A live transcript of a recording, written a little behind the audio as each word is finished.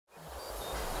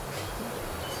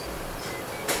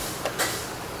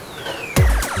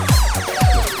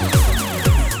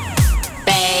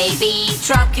Baby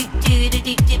truck, do do do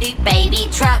do do do. Baby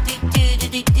truck, do do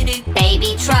do do do do.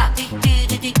 Baby truck, do do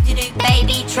do do do do.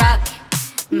 Baby truck.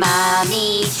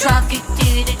 Mommy truck, do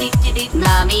do do do do do.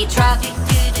 Mommy truck, do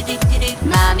do do do do.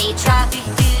 Mommy truck, do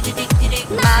do do do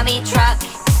do. Mommy truck.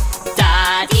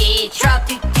 Daddy truck,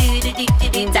 do do do do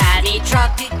do. Daddy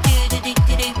truck, do do do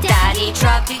do do. Daddy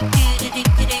truck, do do do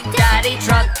do do. Daddy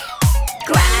truck.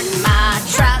 Grandma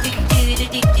truck, do do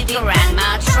do do do.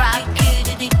 Grandma truck, do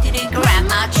do do do.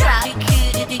 Grandma truck, do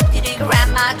do do do.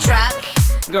 Grandma truck.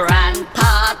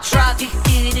 Grandpa truck, do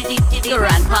do do do do.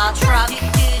 Grandpa truck, do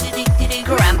do do do do.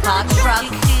 Grandpa truck,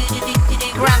 do do do do.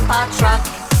 Grandpa truck.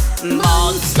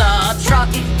 Monster truck,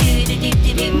 do do do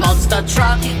do do. Monster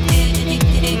truck, do do do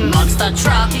do do. Monster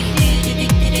truck, do do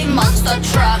do do. Monster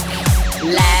truck.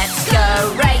 Let's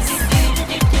go race,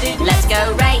 let's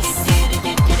go race,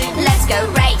 let's go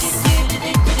race,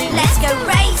 let's go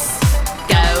race.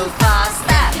 Go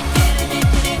faster,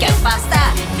 go faster,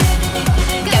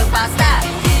 go faster,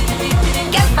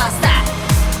 go faster.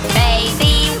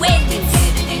 Baby wins,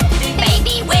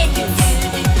 baby wins,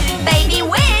 baby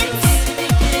wins,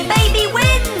 baby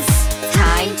wins.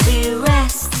 Time to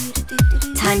rest,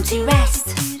 time to rest,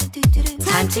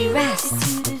 time to rest,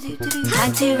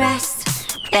 time to rest.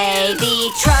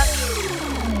 Baby truck.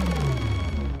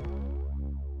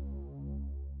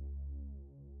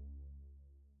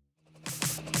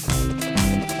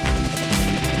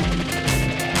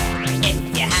 If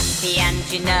you're happy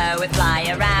and you know it, fly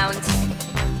around.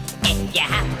 If you're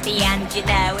happy and you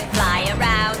know it, fly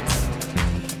around.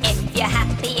 If you're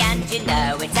happy and you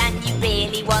know it, and you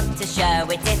really want to show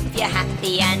it. If you're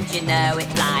happy and you know it,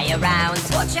 fly around.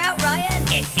 Watch out, Ryan!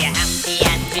 If you're happy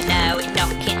and you know it,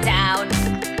 knock it down.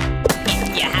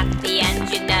 If you're happy and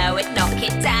you know it, knock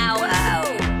it down. Oh.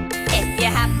 If you're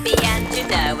happy and you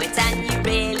know it, and you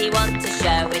really want to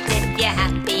show it. If you're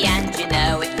happy and you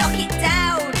know it, knock it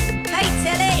down. Hey,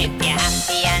 Tilly! If you're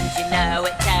happy and you know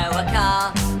it, tow a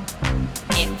car.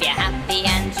 If you're happy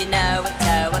and you know it,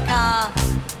 tow a car.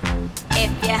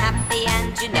 If you're happy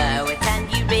and you know it, and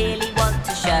you really want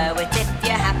to show it. If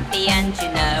you're happy and you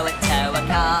know it, tow a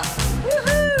car.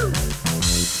 Woohoo!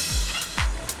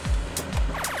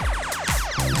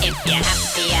 If you're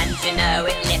happy and you know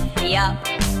it, lift me up.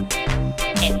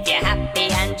 If you're happy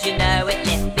and you know it,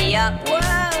 lift me up. Whoa!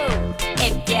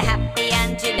 If you're happy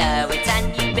and you know it,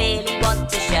 and you really want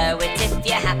to show it. If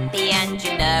you're happy and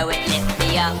you know it, lift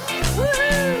me up.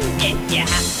 Woohoo! If you're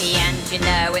happy and you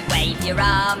know it, wave your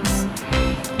arms.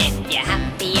 If you're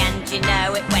happy and you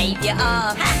know it, wave your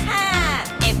arms. Ha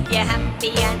ha! If you're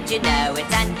happy and you know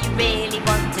it, and you really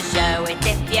want to show it.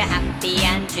 If you're happy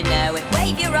and you know it,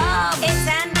 wave your arms. It's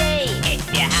Andy. If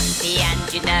you're happy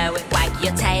and you know it, wag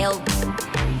your tail.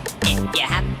 If you're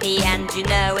happy and you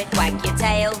know it, wag your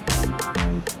tail.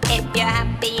 If you're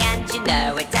happy and you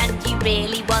know it, and you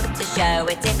really want to show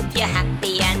it. If you're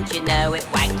happy and you know it,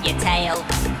 wag your tail.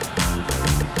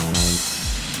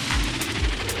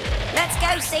 Let's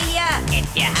go, see ya!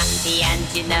 If you're happy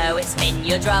and you know it, spin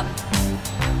your drum.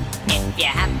 If you're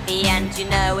happy and you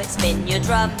know it, spin your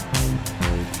drum.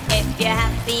 If you're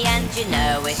happy and you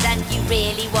know it, and you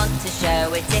really want to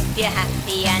show it. If you're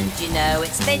happy and you know it,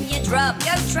 spin your drum.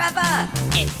 Go, Trevor!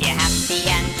 If you're happy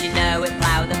and you know it,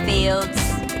 plough the fields.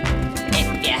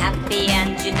 If you're happy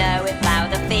and you know it, plough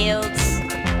the fields.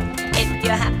 If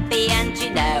you're happy and you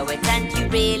know it, and you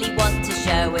really want to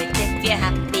show it. If you're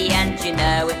happy and you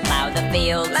know it, plough the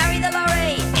fields. Larry the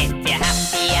lorry! If you're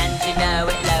happy and you know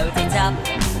it, load it up.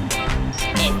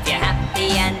 If you're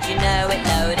happy and you know it,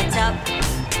 load it up.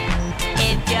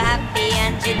 If you're happy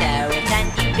and you know it, and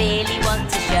you really want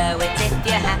to show it. If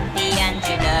you're happy and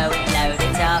you know it, load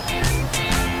it up.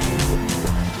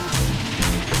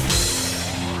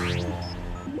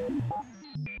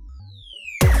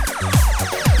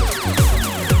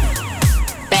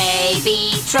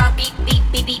 Baby truck, beep beep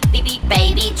beep beep beep beep.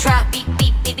 Baby truck, beep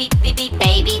beep beep beep beep beep.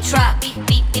 Baby truck, beep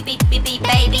beep beep beep beep beep.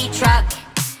 Baby truck.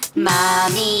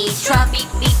 Mommy truck, beep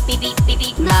beep beep beep beep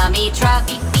beep. Mommy truck,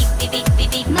 beep beep beep beep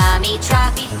beep beep. Mommy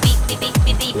truck, beep beep beep beep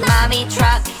beep beep. Mommy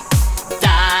truck.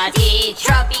 Daddy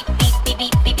truck, beep beep beep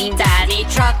beep beep beep. Daddy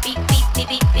truck, beep beep beep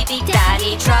beep beep beep.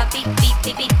 Daddy truck, beep beep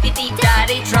beep beep beep beep.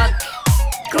 Daddy truck.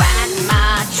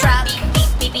 Grandma truck, beep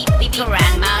beep beep beep beep beep.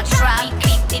 Grandma truck,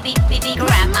 beep beep beep beep beep.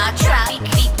 Grandma truck,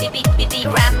 beep beep beep beep beep.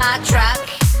 Grandma truck.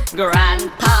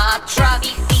 Grandpa truck,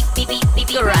 beep beep beep beep beep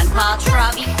beep. Grandpa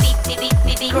truck, beep beep beep beep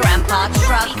beep beep. Grandpa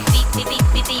truck, beep beep beep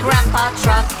beep beep. Grandpa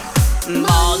truck.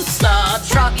 Monster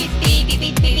truck, beep beep beep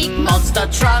beep beep. Monster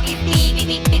truck, beep beep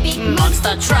beep beep beep.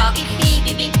 Monster truck, beep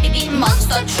beep beep beep beep.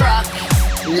 Monster truck.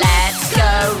 Let's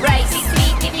go race,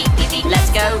 beep beep beep beep beep.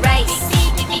 Let's go race,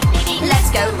 beep beep beep beep.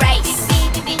 Let's go race.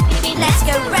 let's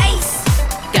go race.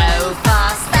 Go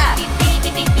faster,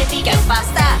 go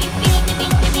faster,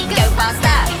 go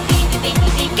faster,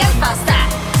 go faster.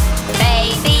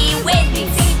 Baby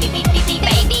wins, baby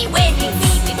wins,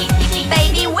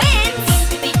 baby wins,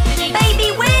 baby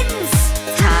wins.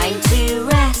 Time to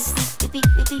rest,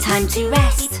 time to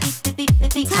rest,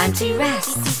 time to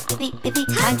rest,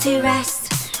 time to rest.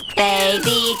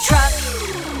 Baby truck.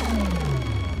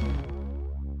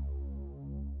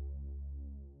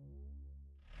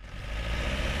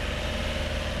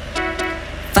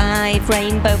 Five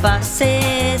rainbow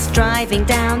buses driving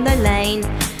down the lane.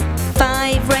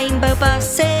 Five rainbow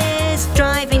buses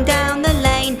driving down the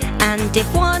lane. And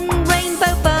if one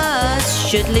rainbow bus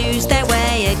should lose their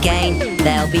way again,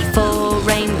 there'll be four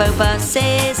rainbow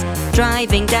buses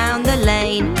driving down the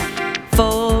lane.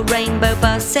 Four rainbow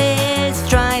buses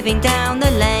driving down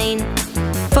the lane.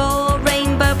 Four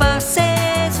rainbow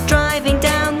buses driving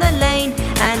down the lane.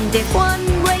 And if one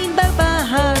rainbow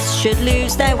bus should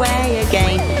lose their way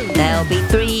again, there'll be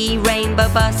three rainbow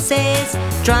buses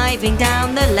driving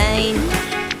down the lane.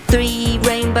 Three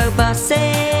rainbow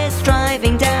buses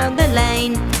driving down the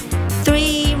lane.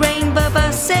 Three rainbow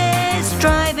buses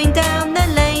driving down the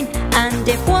lane. And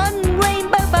if one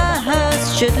rainbow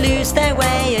bus should lose their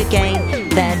way again,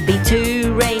 there'd be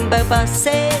two rainbow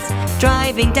buses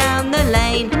driving down the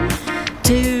lane.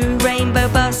 Two rainbow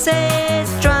buses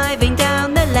driving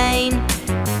down the lane.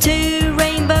 Two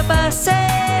rainbow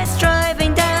buses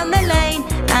driving down the lane.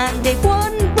 And if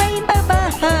one rainbow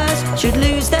bus should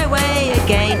lose their way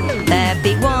again, there'd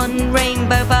be one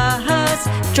rainbow bus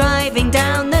driving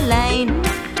down the lane.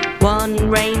 One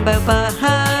rainbow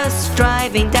bus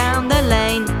driving down the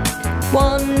lane.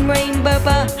 One rainbow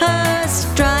bus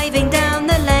driving down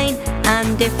the lane.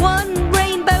 And if one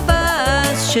rainbow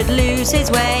bus should lose his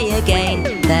way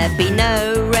again, there'd be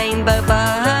no rainbow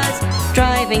bus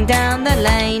driving down the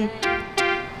lane.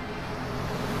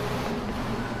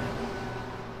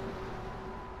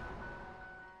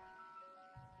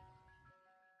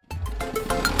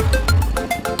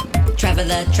 Trevor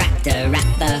the tractor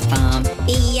at the farm,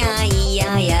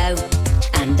 E-I-E-I-O.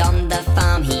 And on the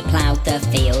farm he ploughed the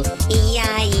field,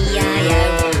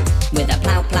 E-I-E-I-O. With a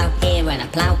plough, plough here and a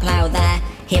plough, plough there.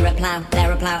 Here a plough,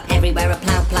 there a plough, everywhere a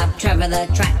plough, plough. Trevor the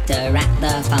tractor at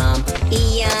the farm,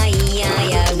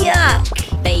 E-I-E-I-O. Yuck!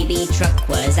 Baby truck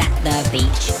was at the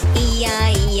beach,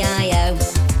 E-I-E-I-O.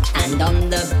 And on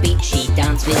the beach she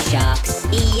danced with sharks,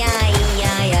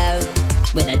 E-I-E-I-O.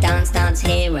 With a dance, dance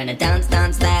here and a dance,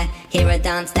 dance there. Here a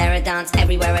dance, there a dance,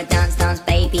 everywhere a dance, dance.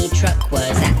 Baby truck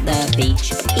was at the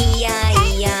beach,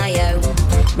 E-I-E-I-O.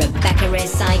 Rebecca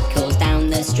recycles down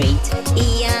the street,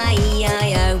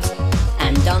 E-I-E-I-O.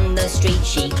 And on the street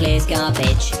she clears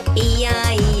garbage,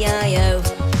 E-I-E-I-O.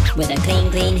 With a clean,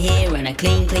 clean here and a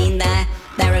clean, clean there.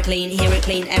 There a clean, here a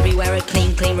clean, everywhere a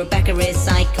clean, clean. Rebecca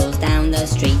recycles down the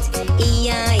street,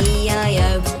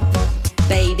 E-I-E-I-O.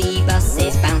 Baby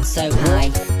buses bounce so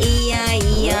high,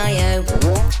 E-I-E-I-O.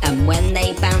 And when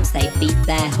they bounce they beat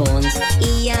their horns,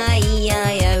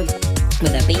 E-I-E-I-O.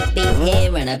 With a beep beep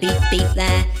here and a beep beep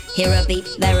there. Here a beep,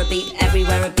 there a beep,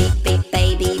 everywhere a beep beep.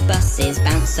 Baby buses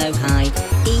bounce so high,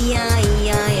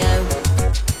 E-I-E-I-O.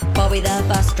 Bobby the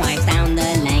bus drives down the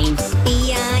lane,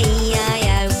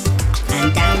 E-I-E-I-O.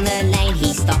 And down the lane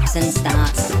he stops and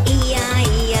starts,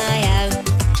 E-I-E-I-O.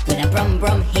 With a brum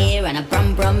brum here and a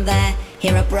brum brum there.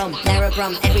 Here a brum, there a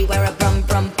brum, everywhere a brum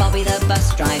brum. Bobby the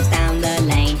bus drives down the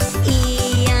lane,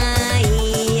 E-I-E-I-O.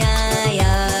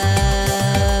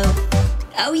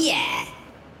 Oh yeah!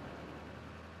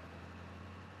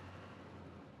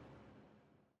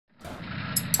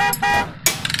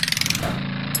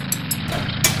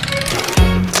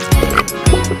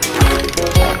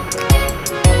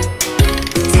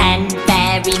 Ten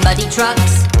very muddy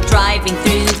trucks driving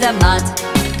through the mud.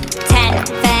 10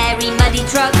 very muddy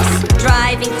trucks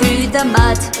driving through the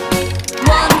mud.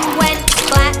 One went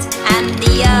flat and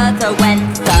the other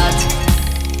went thud.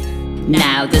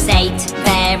 Now there's 8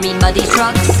 very muddy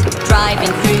trucks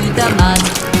driving through the mud.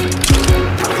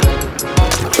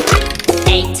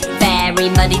 8 very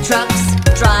muddy trucks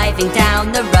driving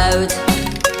down the road.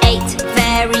 8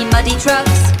 very muddy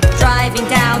trucks driving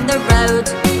down the road.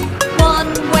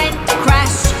 One went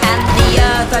crash and the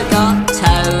other got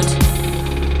towed.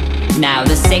 Now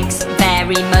there's 6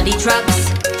 very muddy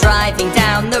trucks driving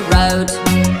down the road.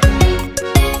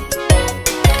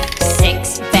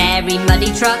 6 very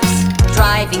muddy trucks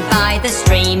driving by the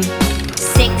stream.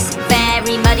 6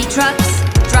 very muddy trucks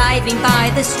driving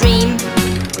by the stream.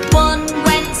 One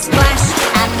went splash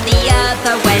and the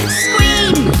other went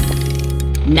scream.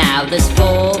 Now there's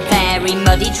 4 very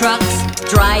muddy trucks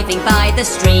driving by the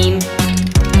stream.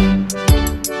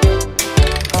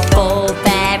 Four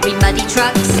very muddy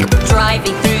trucks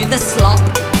driving through the slop.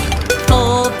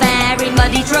 Four very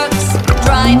muddy trucks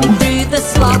driving through the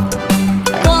slop.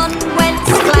 One went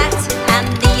splat and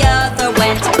the other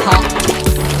went pop.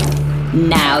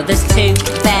 Now there's two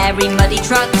very muddy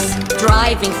trucks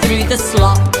driving through the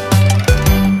slop.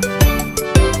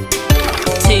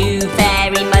 Two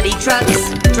very muddy trucks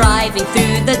driving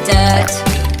through the dirt.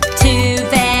 Two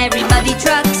very muddy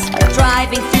trucks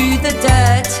driving through the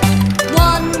dirt.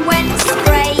 One went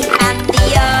spray and the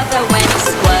other went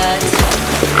squirt.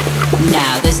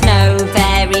 Now there's no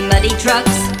very muddy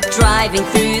trucks driving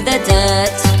through the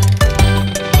dirt.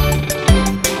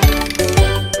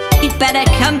 You'd better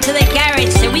come to the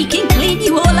garage so we can clean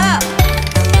you all up.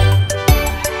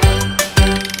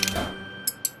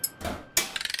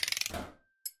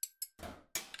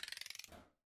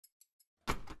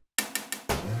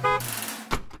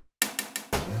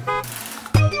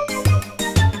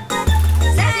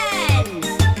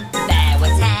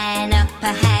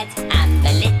 Ahead, and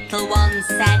the little one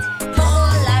said,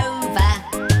 "Pull over,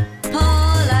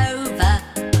 pull over."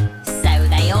 So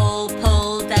they all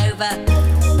pulled over.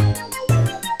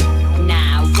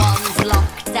 Now one's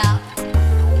locked up.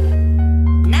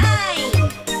 9!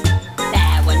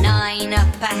 There were 9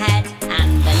 up ahead,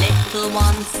 and the little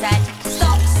one said,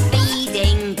 "Stop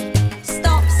speeding,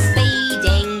 stop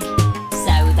speeding."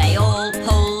 So they all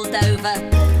pulled over.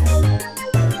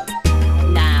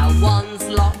 Now one's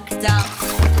locked up.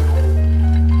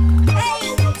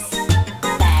 8!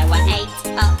 There were 8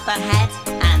 up ahead,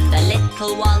 and the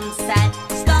little one said,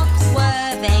 "Stop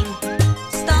swerving,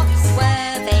 stop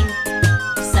swerving."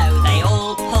 So they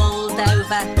all pulled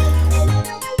over.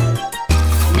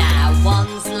 Now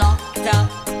one's locked up.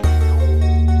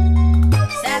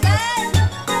 7!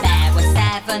 There were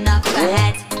 7 up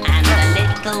ahead, and the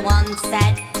little one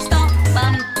said, "Stop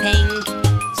bumping,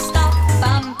 stop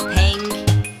bumping."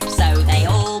 So they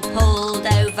all pulled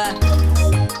over.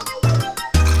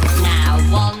 Now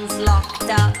one's locked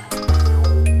up.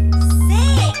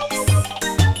 6!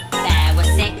 There were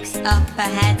 6 up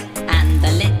ahead, and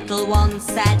the little one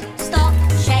said, "Stop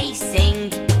chasing,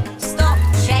 stop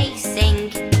chasing."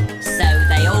 So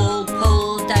they all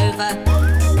pulled over.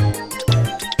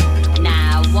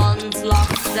 Now one's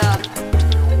locked up.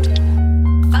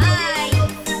 5!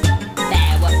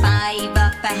 There were 5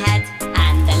 up ahead,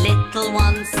 and the little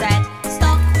one said,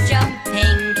 "Stop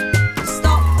jumping,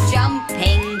 stop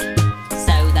jumping."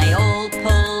 So they all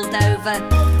pulled over.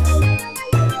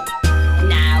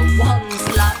 Now one's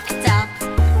locked up.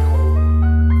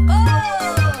 4!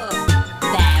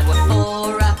 There were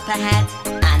 4 up ahead,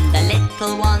 and the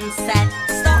little one said,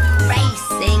 "Stop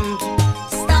racing,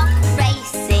 stop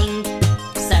racing."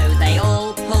 So they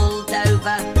all pulled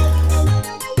over.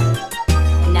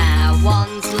 Now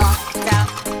one's locked up.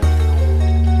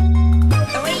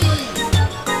 3!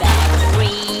 There were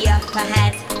 3 up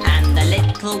ahead, and the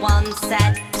little one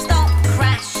said, "Stop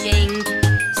crashing,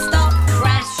 stop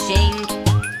crashing."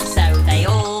 So they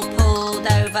all pulled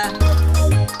over.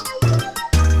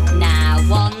 Now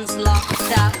one's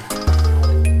locked up.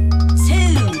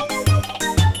 2!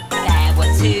 There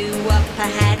were 2 up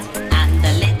ahead, and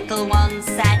the little one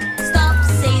said, "Stop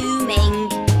zooming,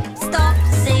 stop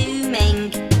zooming."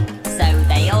 So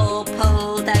they all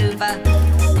pulled over.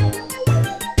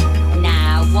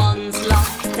 Now one's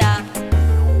locked up.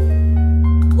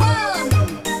 1!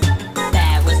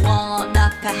 There was 1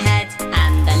 up ahead,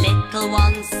 and the little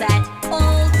one said,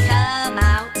 "All come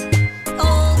out,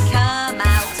 all come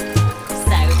out."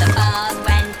 So the bars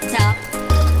went up.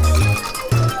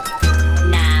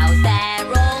 Now they're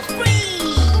all free.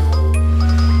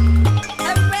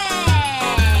 Hooray!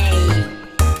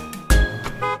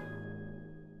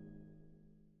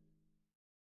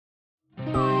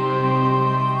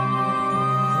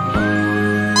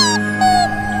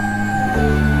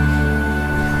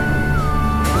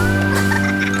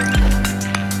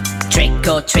 Trick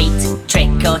or treat,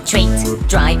 trick or treat,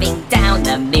 driving down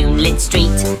the moonlit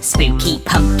street. Spooky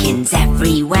pumpkins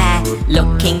everywhere,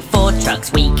 looking for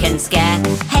trucks we can scare.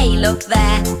 Hey, look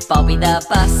there, Bobby the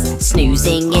bus,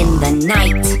 snoozing in the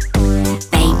night.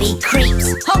 Baby creeps,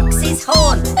 honks his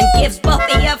horn, and gives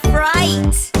Bobby a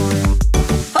fright.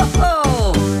 Ho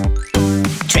ho!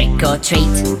 Trick or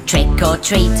treat, trick or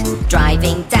treat,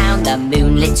 driving down the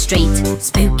moonlit street.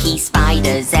 Spooky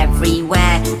spiders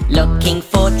everywhere, looking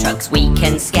for trucks we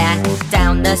can scare.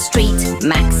 Down the street,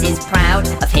 Max is proud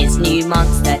of his new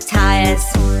monster tires.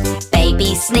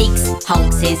 Baby sneaks,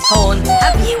 honks his horn.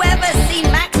 Have you ever seen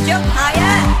Max jump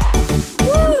higher?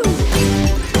 Woo!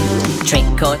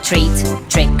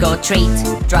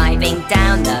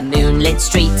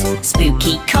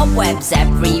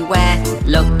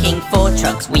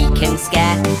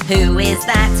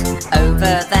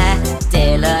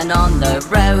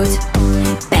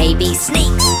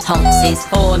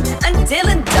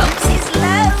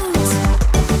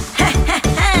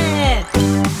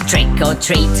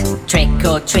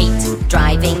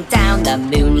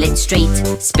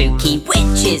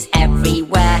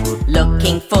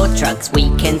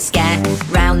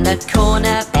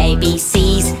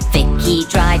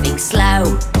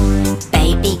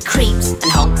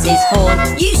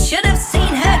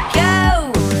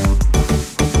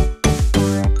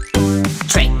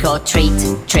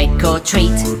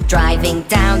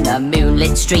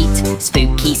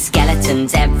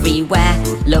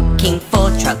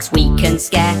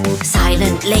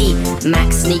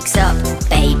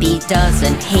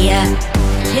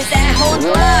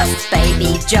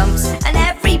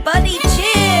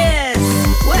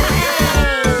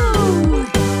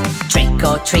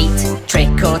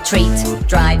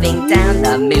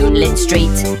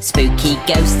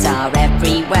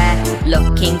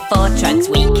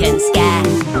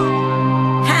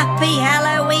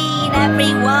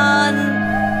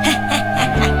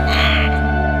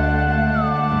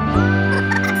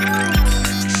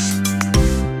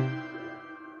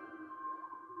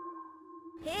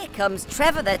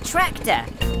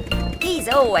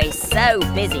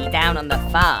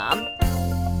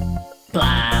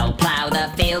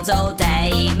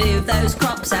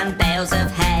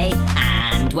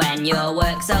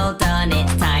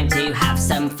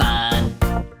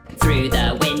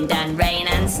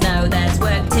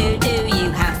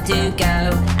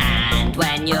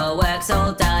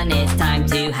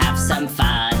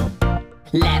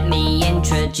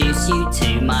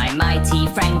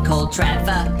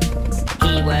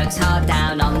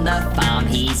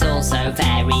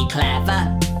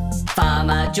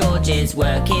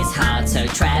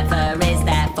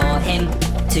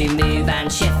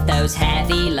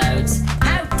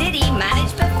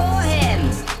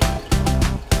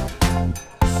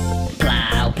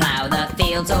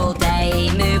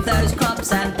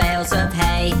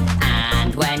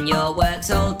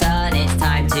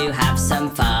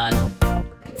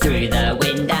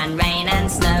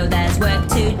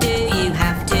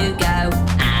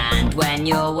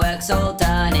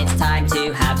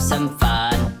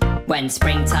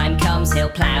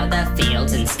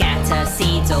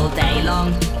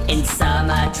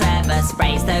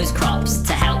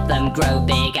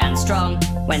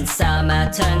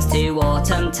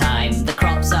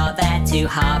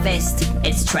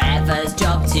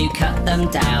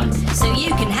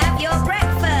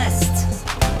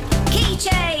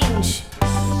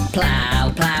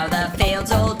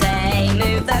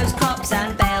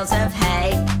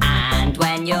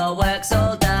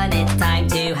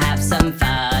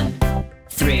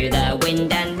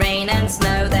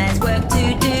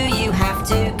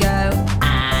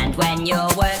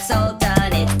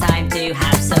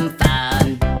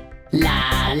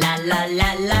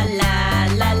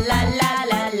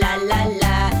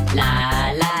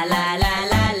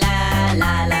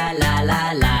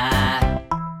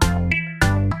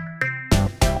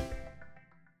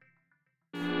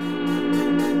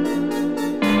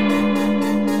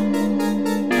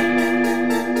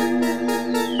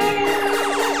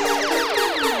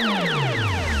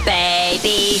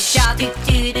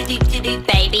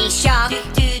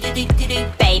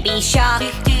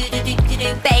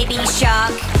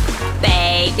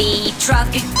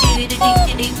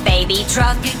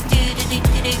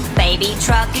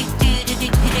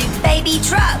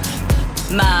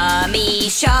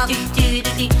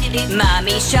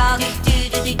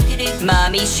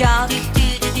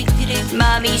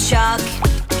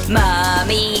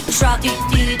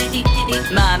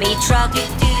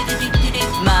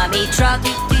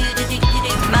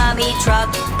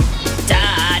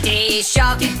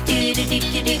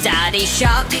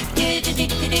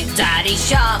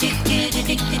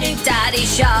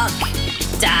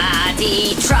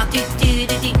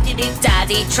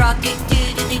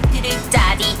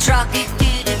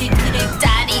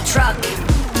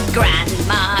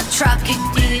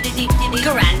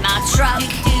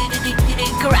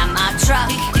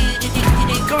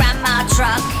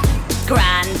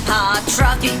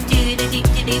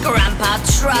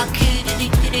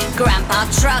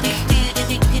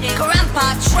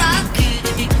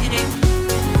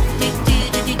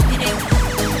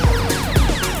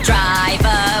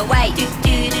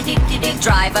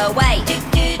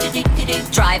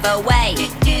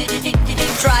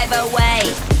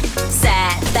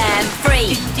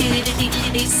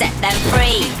 free. Set them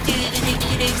free.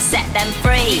 Set them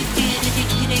free.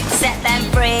 Set them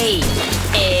free.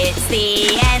 It's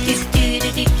the end. It's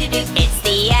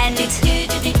the end. It's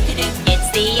the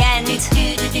end. It's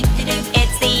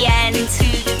the end.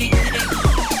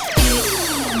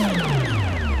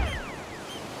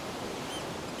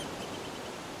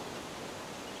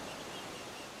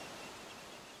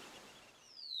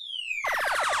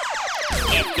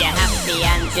 If you're happy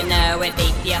and you know it,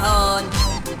 beep your horn.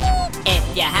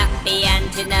 If you're happy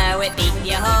and you know it, beep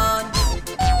your horn.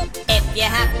 If you're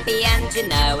happy and you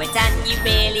know it, and you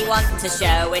really want to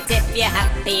show it. If you're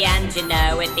happy and you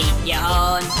know it, beep your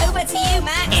horn. Over to you,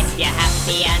 Max. If you're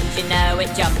happy and you know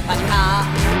it, jump a car.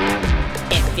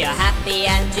 If you're happy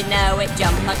and you know it,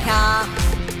 jump a car.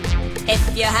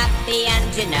 If you're happy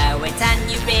and you know it,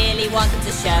 and you really want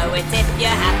to show it. If you're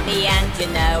happy and you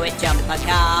know it, jump a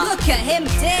car. Look at him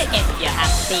dig. If you're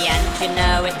happy and you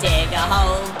know it, dig a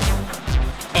hole.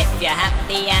 If you're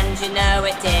happy and you know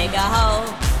it, dig a hole.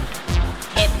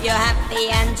 If you're happy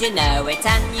and you know it,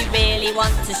 and you really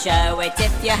want to show it.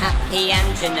 If you're happy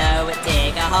and you know it,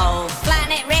 dig a hole.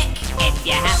 Flatten it, Rick. If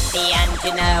you're happy and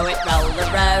you know it, roll the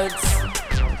roads.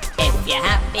 If you're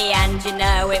happy and you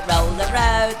know it, roll the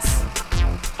roads.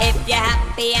 If you're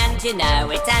happy and you know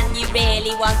it, and you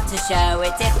really want to show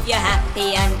it. If you're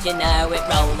happy and you know it,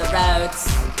 roll the roads.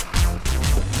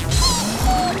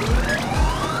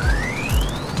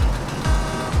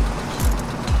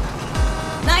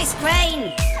 Nice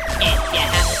crane. If you're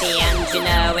happy and you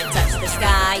know it, touch the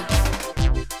sky.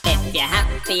 If you're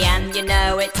happy and you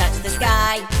know it, touch the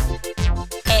sky.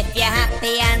 If you're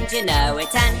happy and you know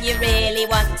it, and you really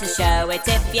want to show it.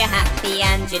 If you're happy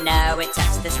and you know it,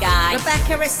 touch the sky.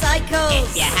 Rebecca recycles.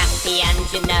 If you're happy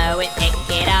and you know it, pick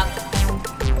it up.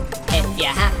 If you're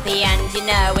happy and you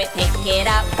know it, pick it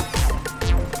up.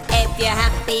 If you're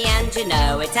happy and you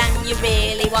know it, and you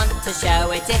really want to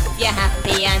show it. If you're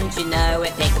happy and you know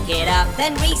it, pick it up.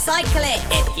 Then recycle it.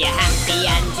 If you're happy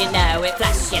and you know it,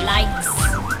 flash your lights.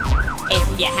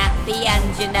 If you're happy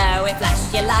and you know it,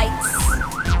 flash your lights.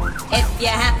 If you're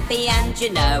happy and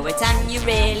you know it, and you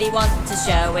really want to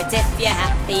show it. If you're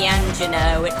happy and you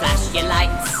know it, flash your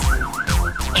lights.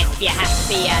 If you're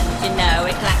happy and you know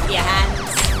it, clap your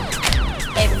hands.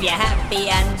 If you're happy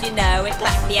and you know it,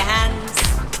 clap your hands.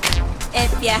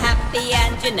 If you're happy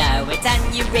and you know it,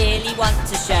 and you really want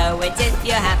to show it. If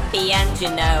you're happy and you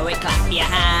know it, clap your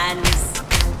hands.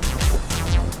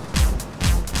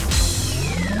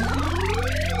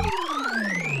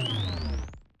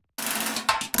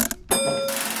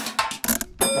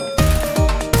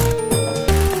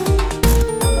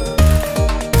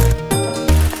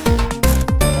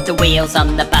 The wheels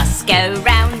on the bus go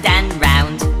round and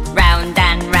round, round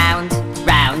and round,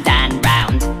 round and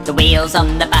round. The wheels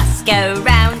on the bus go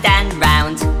round and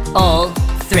round, all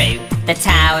through the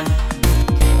town.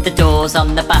 The doors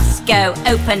on the bus go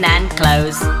open and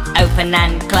close, open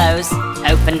and close,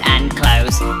 open and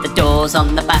close. The doors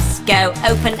on the bus go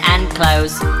open and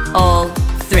close, all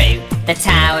through the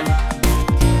town.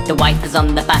 The wipers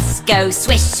on the bus go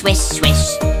swish, swish,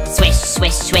 swish, swish,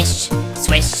 swish, swish,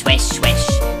 swish, swish, swish.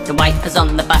 The wipers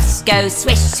on the bus go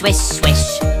swish, swish,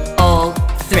 swish, all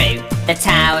through the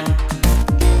town.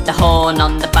 The horn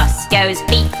on the bus goes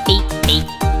beep, beep, beep,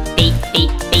 beep,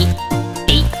 beep, beep,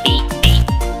 beep, beep, beep.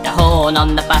 The horn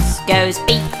on the bus goes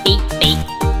beep, beep, beep,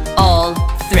 all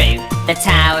through the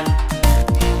town.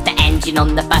 The engine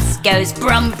on the bus goes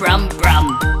brum, brum,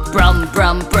 brum, brum,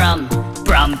 brum, brum,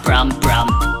 brum, brum, brum.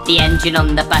 The engine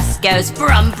on the bus goes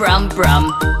brum, brum,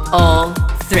 brum, all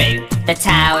through the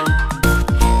town.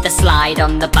 The slide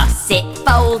on the bus, it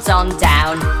folds on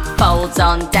down, folds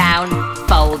on down,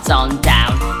 folds on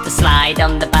down. The slide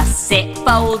on the bus, it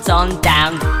folds on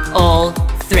down, all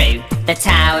through the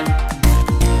town.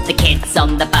 The kids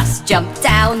on the bus jump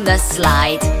down the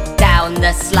slide, down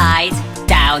the slide,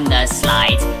 down the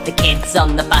slide. The kids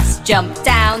on the bus jump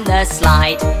down the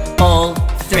slide, all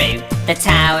through the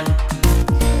town.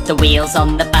 The wheels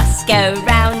on the bus go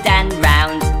round and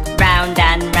round, round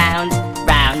and round,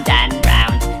 round and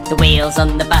round. The wheels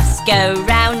on the bus go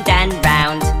round and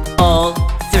round, all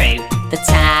through the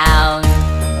town.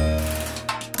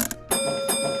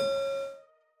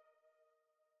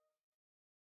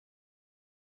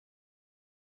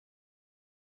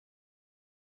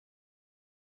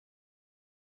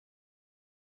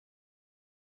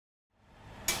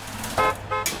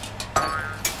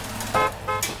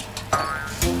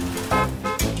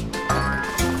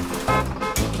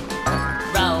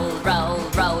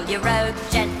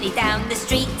 Down the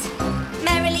street,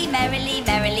 merrily, merrily,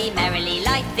 merrily, merrily,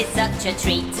 life is such a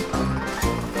treat.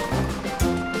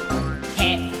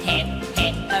 Hip, hip,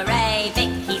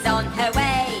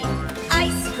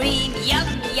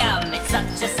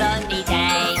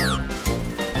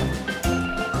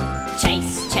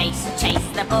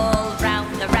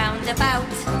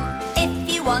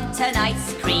 you want an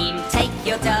ice cream, take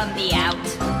your dummy out.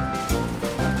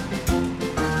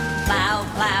 Plough,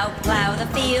 plough, plough the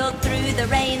field through the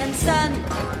rain and sun.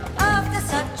 After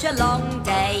such a long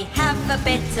day, have a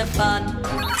bit of fun.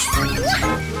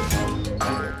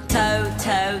 Tow,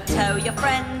 tow, tow your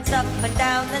friends up and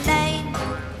down the lane.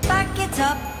 Back it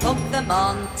up, hook them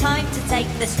on, time to take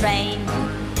the strain.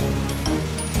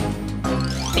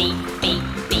 Beep, beep,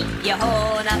 beep your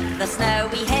horn up the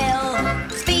snowy hill.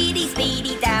 Speedy,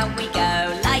 speedy down we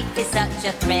go, life is such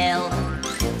a thrill.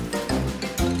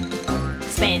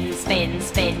 Spin, spin,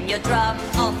 spin your drum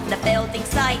on the building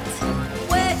site.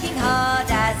 Working hard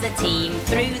as a team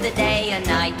through the day and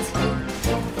night.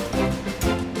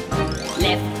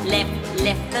 Lift, lift,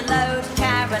 lift the load,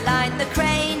 Caroline the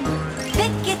crane.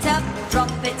 Pick it up,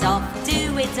 drop it off,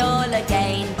 do it all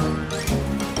again.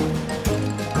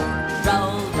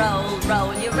 Roll, roll,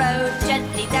 roll your road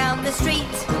gently down the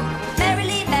street.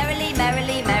 Merrily, merrily,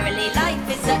 merrily, merrily, life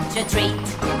is such a treat.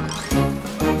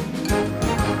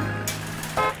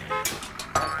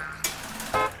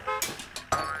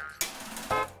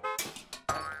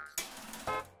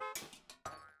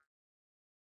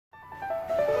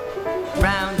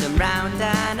 Round and round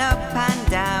and up and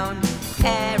down,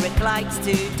 Eric likes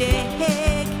to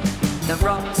dig the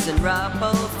rocks and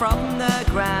rubble from the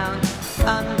ground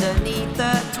underneath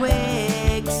the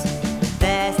twigs.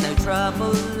 There's no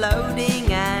trouble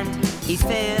loading and he's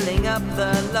filling up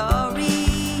the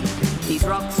lorry. These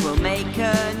rocks will make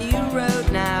a new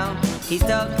road now. He's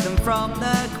dug them from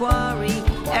the quarry.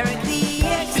 Eric the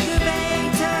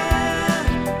excavator,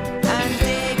 and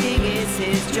digging is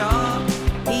his job.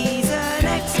 He's an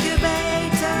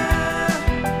excavator.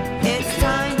 It's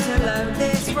time to load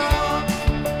this rock.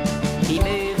 He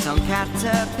moves on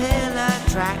caterpillar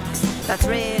tracks. That's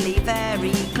really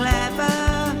very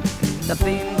clever. The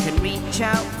boom can reach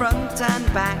out front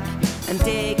and back and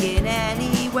dig in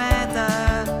any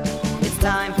weather. It's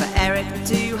time for Eric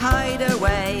to hide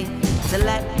away, to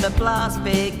let the blast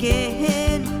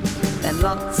begin. Then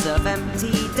lots of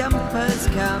empty dumpers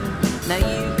come. Now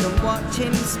you can watch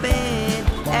him spin.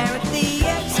 Eric the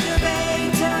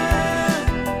excavator,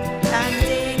 and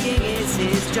digging is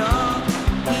his job.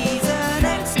 He's an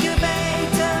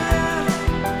excavator.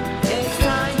 It's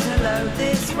time to load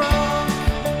this rock.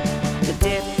 The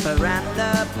dipper and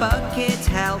the bucket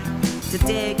help to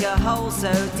dig a hole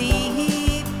so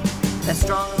deep. They're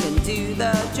strong and do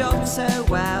the job so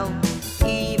well,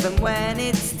 even when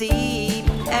it's deep.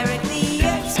 Eric the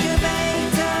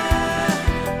excavator,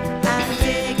 and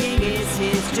digging is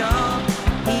his job.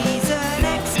 He's an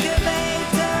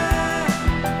excavator.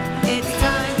 It's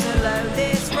time to load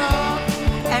this rock.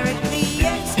 Eric the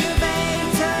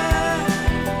excavator,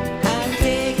 and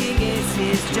digging is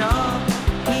his job.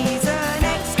 He's an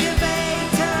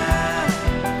excavator.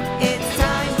 It's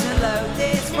time to load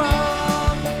this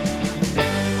rock.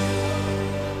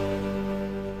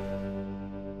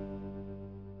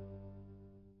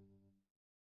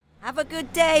 Have a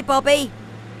good day, Bobby.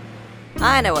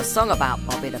 I know a song about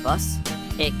Bobby the Bus.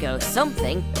 It goes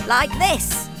something like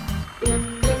this.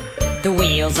 The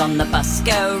wheels on the bus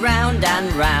go round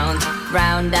and round,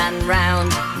 round and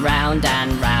round, round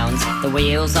and round. The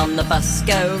wheels on the bus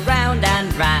go round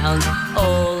and round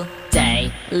all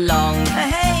day long.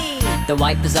 Hey! The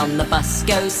wipers on the bus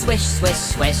go swish, swish,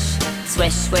 swish,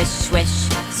 swish, swish, swish,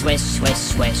 swish, swish,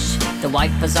 swish. The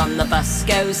wipers on the bus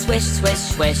go swish, swish,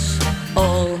 swish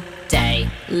all day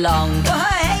long. Oh,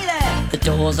 hey there! The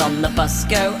doors on the bus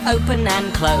go open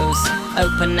and close,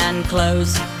 open and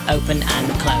close, open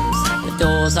and close. The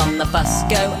doors on the bus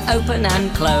go open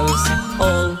and close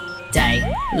all day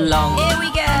long. Here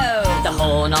we go! The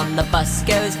horn on the bus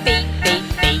goes beep, beep,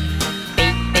 beep,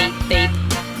 beep, beep, beep,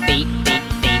 beep, beep,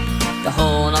 beep. The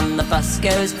horn on the bus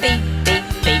goes beep, beep,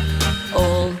 beep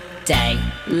all day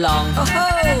long.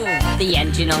 Oh-ho! The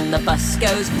engine on the bus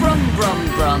goes brum, brum,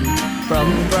 brum,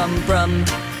 brum, brum, brum,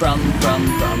 brum,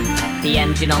 brum, brum. The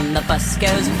engine on the bus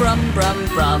goes brum, brum,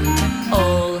 brum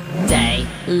all day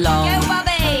long. Go,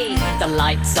 Bobby! The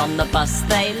lights on the bus,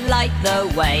 they light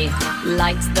the way,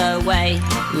 light the way,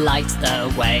 light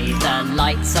the way. The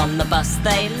lights on the bus,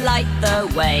 they light the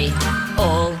way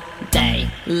all day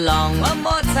long. One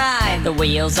more time! The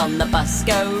wheels on the bus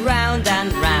go round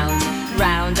and round,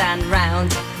 round and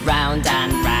round, round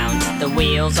and round. The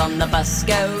wheels on the bus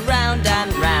go round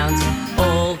and round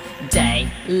all day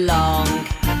long.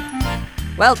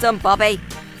 Well done, Bobby.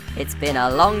 It's been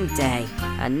a long day,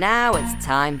 and now it's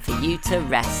time for you to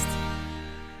rest.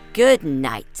 Good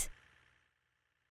night.